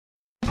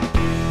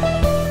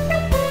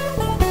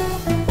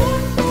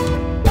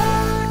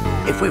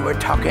If we were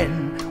talking,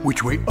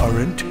 which we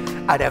aren't,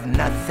 I'd have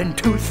nothing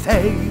to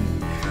say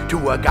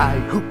to a guy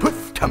who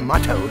puts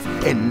tomatoes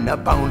in a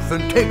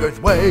bouncing Tigger's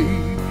way.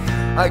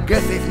 I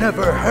guess he's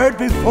never heard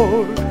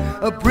before,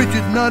 a bridge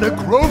is not a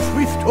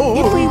grocery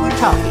store. If we were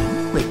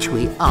talking, which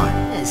we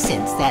aren't,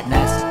 since that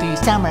nasty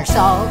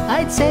somersault,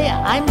 I'd say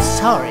I'm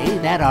sorry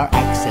that our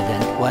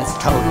accident was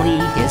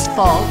totally his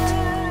fault.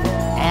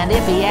 And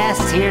if he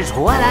asks, here's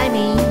what I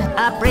mean: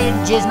 a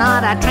bridge is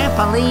not a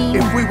trampoline.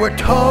 If we were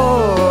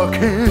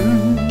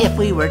talking, if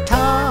we were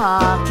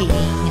talking,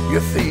 you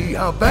see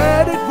how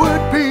bad it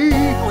would be.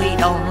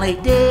 We'd only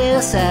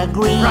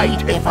disagree.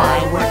 Right, if I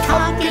were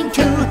talking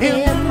to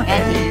him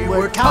and he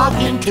were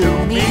talking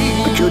to me.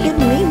 But you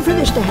didn't mean for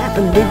this to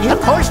happen, did you?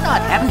 Of course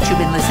not. Haven't you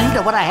been listening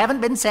to what I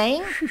haven't been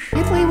saying?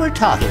 If we were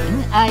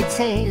talking, I'd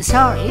say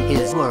sorry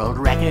his world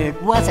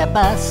record was a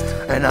bust.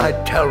 And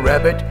I'd tell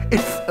Rabbit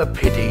it's a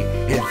pity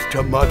his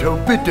tomato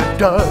bit of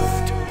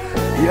dust.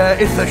 Yeah,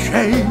 it's a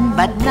shame,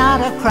 but not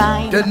a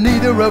crime, that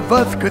neither of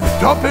us could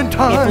stop in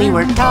time. If we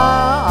were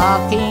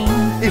talking,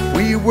 if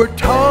we were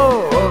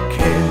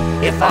talking,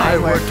 if I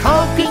were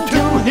talking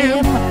to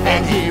him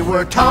and he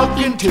were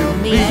talking to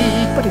me.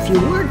 But if you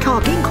were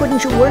talking,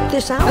 couldn't you work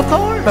this out? Of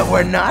course. But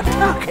we're not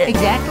talking.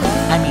 Exactly.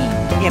 I mean,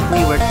 if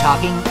we were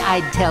talking,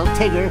 I'd tell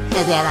Tigger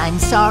that I'm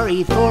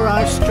sorry for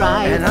our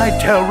strife. And I'd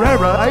tell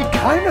Rara I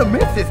kinda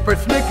miss his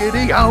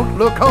persnickety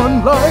outlook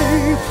on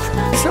life.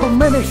 So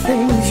many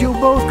things you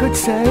both could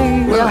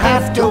say. We'll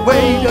have to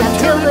wait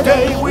until the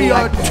day we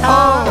are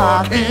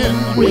talking.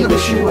 We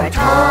wish you were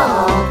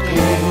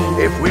talking.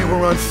 If we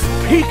were on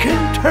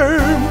speaking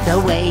terms, the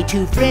way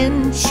two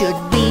friends should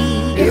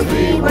be. If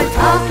we were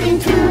talking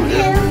to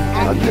him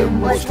and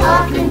him was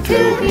talking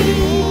to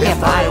me.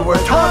 If I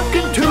were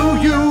talking to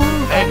you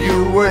and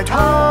you were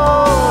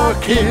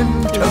talking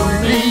to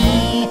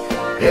me.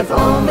 If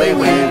only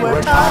we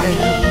were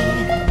talking.